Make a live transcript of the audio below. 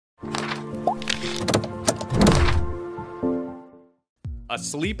A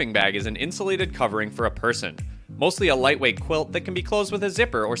sleeping bag is an insulated covering for a person, mostly a lightweight quilt that can be closed with a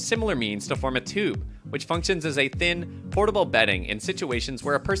zipper or similar means to form a tube, which functions as a thin, portable bedding in situations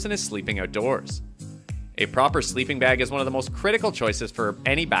where a person is sleeping outdoors. A proper sleeping bag is one of the most critical choices for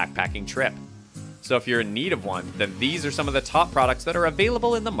any backpacking trip. So if you're in need of one, then these are some of the top products that are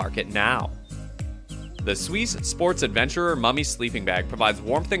available in the market now. The Swiss Sports Adventurer Mummy Sleeping Bag provides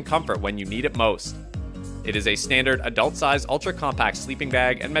warmth and comfort when you need it most. It is a standard adult-size ultra-compact sleeping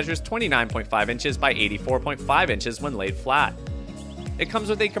bag and measures 29.5 inches by 84.5 inches when laid flat. It comes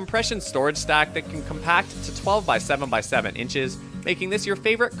with a compression storage stack that can compact to 12 by 7 by 7 inches, making this your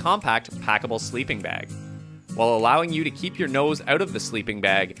favorite compact, packable sleeping bag. While allowing you to keep your nose out of the sleeping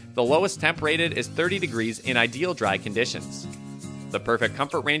bag, the lowest temp rated is 30 degrees in ideal dry conditions. The perfect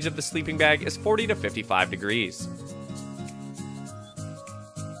comfort range of the sleeping bag is 40 to 55 degrees.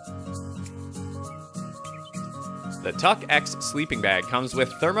 The Tuck X sleeping bag comes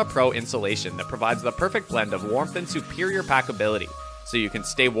with ThermaPro insulation that provides the perfect blend of warmth and superior packability, so you can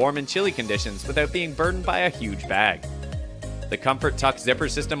stay warm in chilly conditions without being burdened by a huge bag. The Comfort Tuck zipper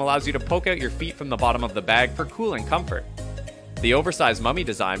system allows you to poke out your feet from the bottom of the bag for cooling comfort. The oversized mummy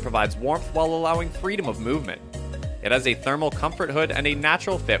design provides warmth while allowing freedom of movement. It has a thermal comfort hood and a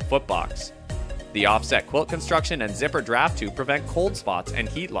natural fit footbox. The offset quilt construction and zipper draft tube prevent cold spots and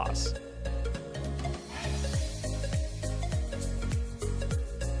heat loss.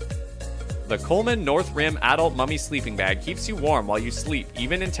 The Coleman North Rim Adult Mummy Sleeping Bag keeps you warm while you sleep,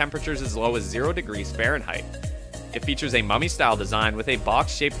 even in temperatures as low as 0 degrees Fahrenheit. It features a mummy-style design with a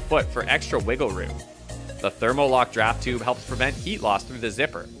box-shaped foot for extra wiggle room. The Thermolock draft tube helps prevent heat loss through the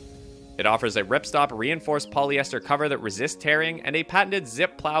zipper. It offers a ripstop reinforced polyester cover that resists tearing and a patented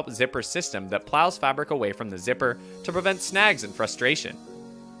zip plow zipper system that plows fabric away from the zipper to prevent snags and frustration.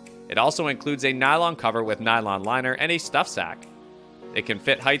 It also includes a nylon cover with nylon liner and a stuff sack. It can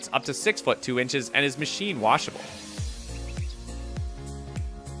fit heights up to 6 foot 2 inches and is machine washable.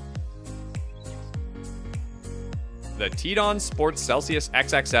 The Tedon Sports Celsius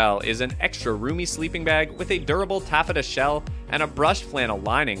XXL is an extra roomy sleeping bag with a durable taffeta shell and a brushed flannel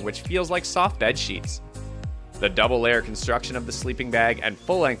lining which feels like soft bed sheets. The double-layer construction of the sleeping bag and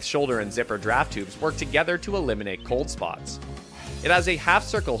full-length shoulder and zipper draft tubes work together to eliminate cold spots. It has a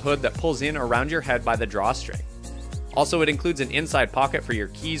half-circle hood that pulls in around your head by the drawstring. Also, it includes an inside pocket for your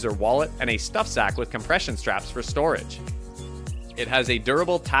keys or wallet and a stuff sack with compression straps for storage. It has a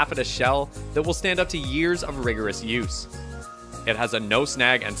durable taffeta shell that will stand up to years of rigorous use. It has a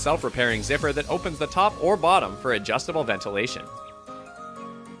no-snag and self-repairing zipper that opens the top or bottom for adjustable ventilation.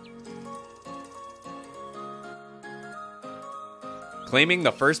 Claiming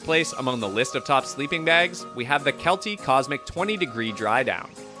the first place among the list of top sleeping bags, we have the Kelty Cosmic 20 Degree Dry Down.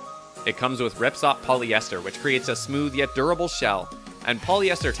 It comes with ripstop polyester, which creates a smooth yet durable shell, and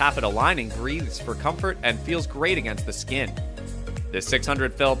polyester taffeta lining breathes for comfort and feels great against the skin. This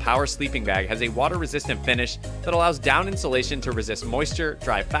 600 fill power sleeping bag has a water-resistant finish that allows down insulation to resist moisture,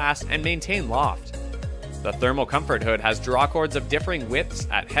 dry fast, and maintain loft. The thermal comfort hood has draw cords of differing widths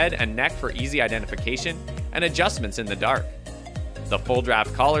at head and neck for easy identification and adjustments in the dark. The full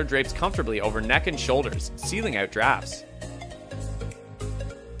draft collar drapes comfortably over neck and shoulders, sealing out drafts.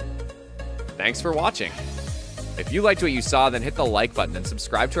 Thanks for watching. If you liked what you saw, then hit the like button and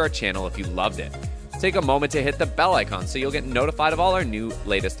subscribe to our channel if you loved it. Take a moment to hit the bell icon so you'll get notified of all our new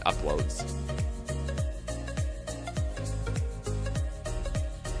latest uploads.